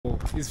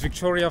Is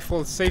Victoria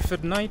Falls safe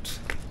at night?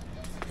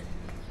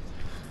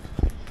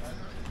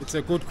 It's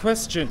a good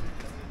question.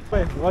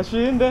 Wait, was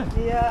she in there?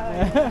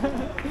 Yeah.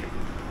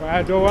 Well,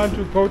 I don't want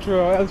to go to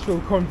her, or else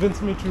she'll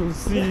convince me to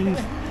see.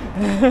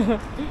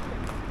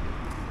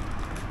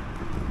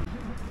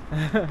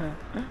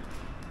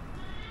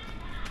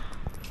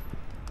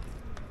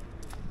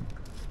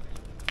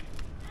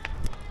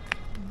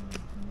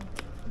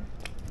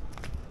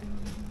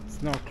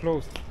 It's now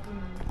closed.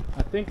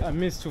 I think I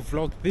missed to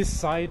vlog this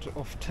side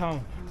of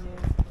town.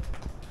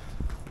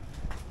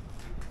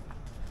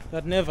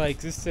 That never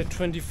existed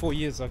 24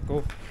 years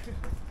ago.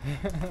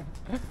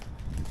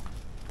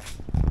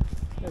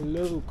 A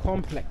little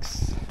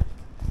complex.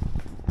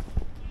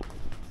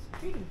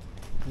 Pretty.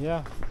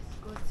 Yeah.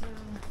 Got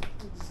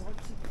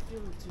exotic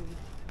feel to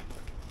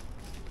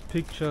it.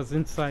 Pictures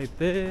inside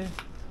there.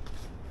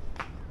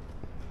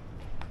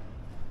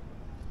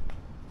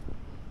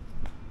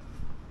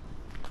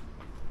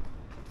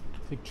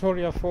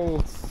 Victoria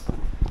Falls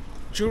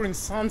during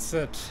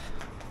sunset.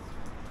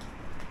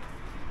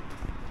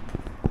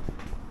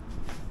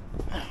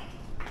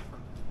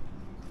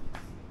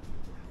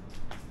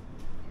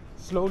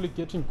 Slowly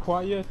getting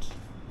quiet.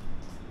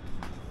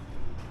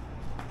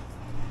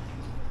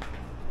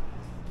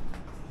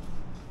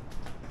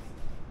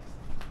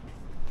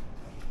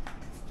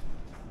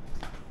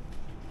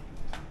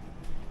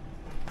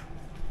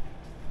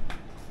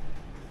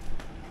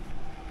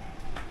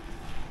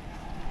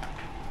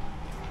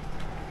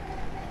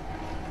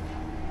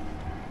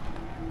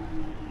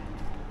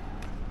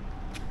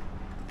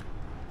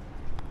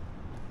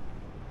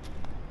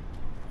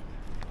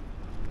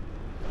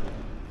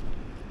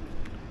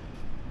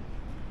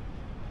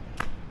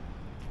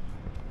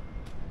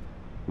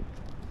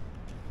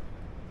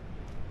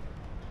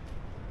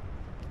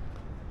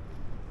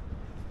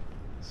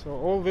 So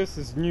all this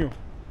is new.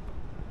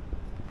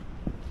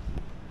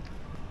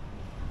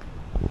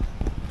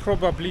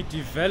 Probably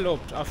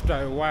developed after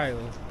a while.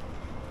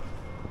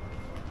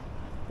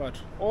 But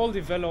all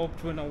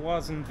developed when I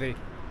wasn't there.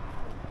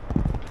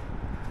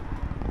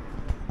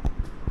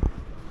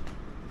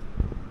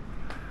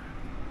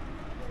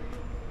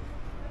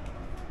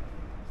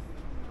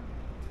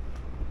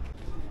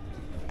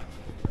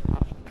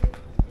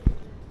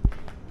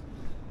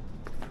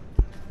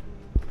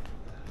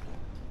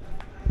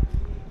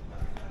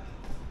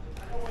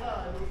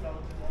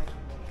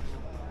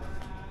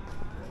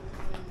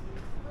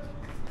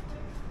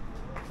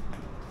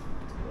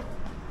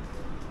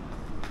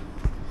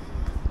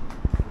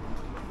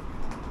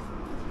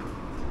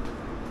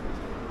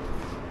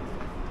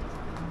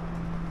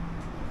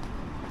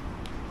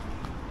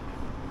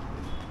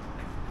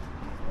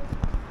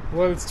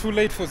 Well, it's too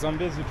late for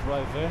Zambezi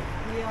Drive, eh?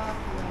 Yeah.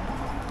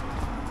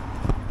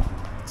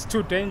 It's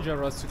too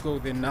dangerous to go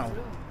there now.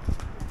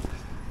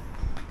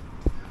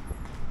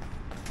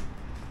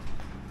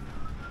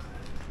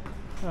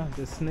 Ah,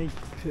 the snake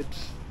pit.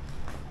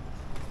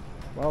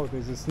 Wow,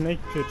 there's a snake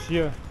pit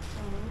here.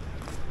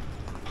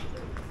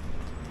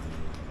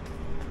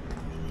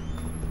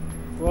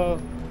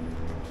 Well,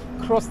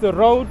 cross the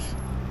road.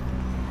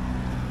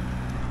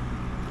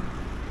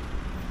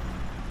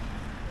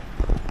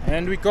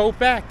 And we go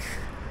back.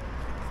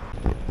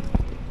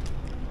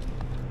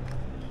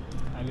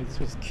 And let's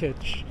just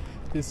catch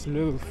this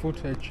little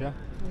footage, yeah?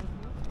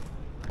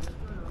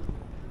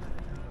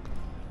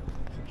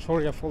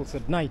 Victoria Falls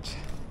at night.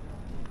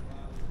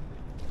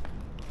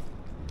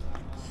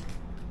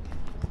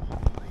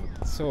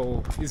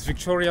 So, is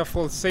Victoria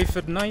Falls safe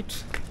at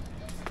night?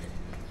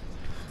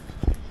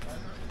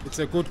 It's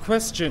a good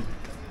question.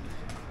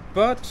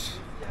 But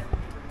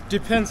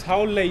depends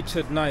how late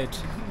at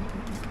night.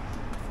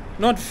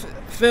 Not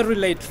very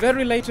late.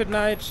 Very late at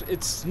night,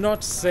 it's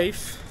not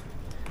safe.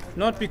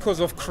 Not because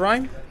of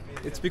crime,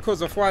 it's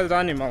because of wild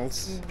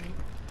animals.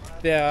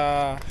 There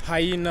are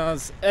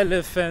hyenas,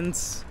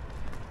 elephants.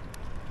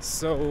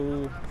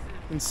 So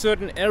in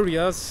certain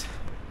areas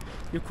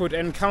you could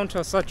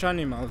encounter such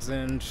animals,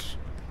 and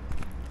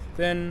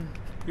then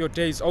your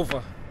day's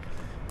over,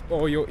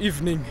 or your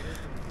evening.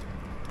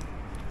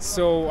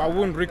 So I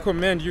wouldn't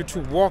recommend you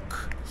to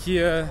walk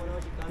here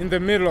in the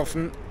middle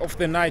of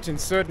the night in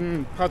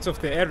certain parts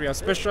of the area,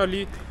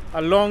 especially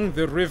along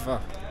the river.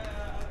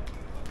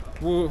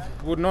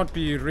 Would not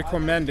be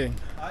recommending.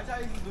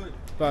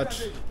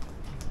 But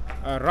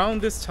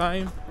around this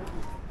time,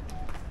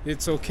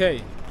 it's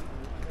okay.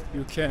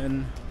 You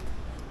can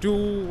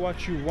do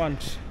what you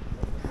want.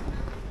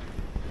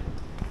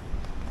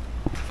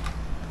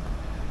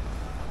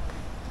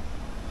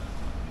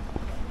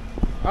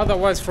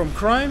 Otherwise, from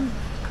crime,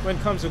 when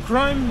it comes to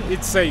crime,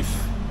 it's safe.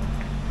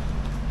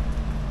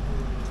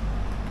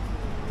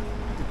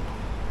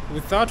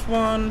 With that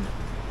one,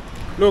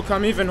 look,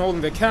 I'm even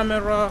holding the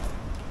camera.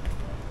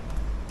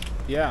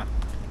 Yeah,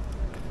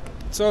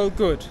 it's all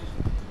good.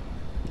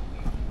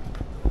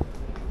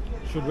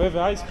 Should we have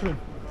ice cream?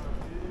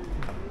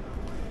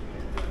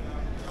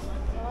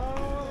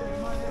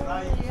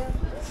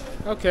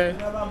 Okay,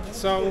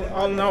 so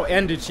I'll now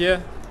end it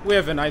here. We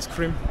have an ice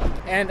cream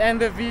and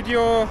end the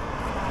video.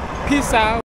 Peace out.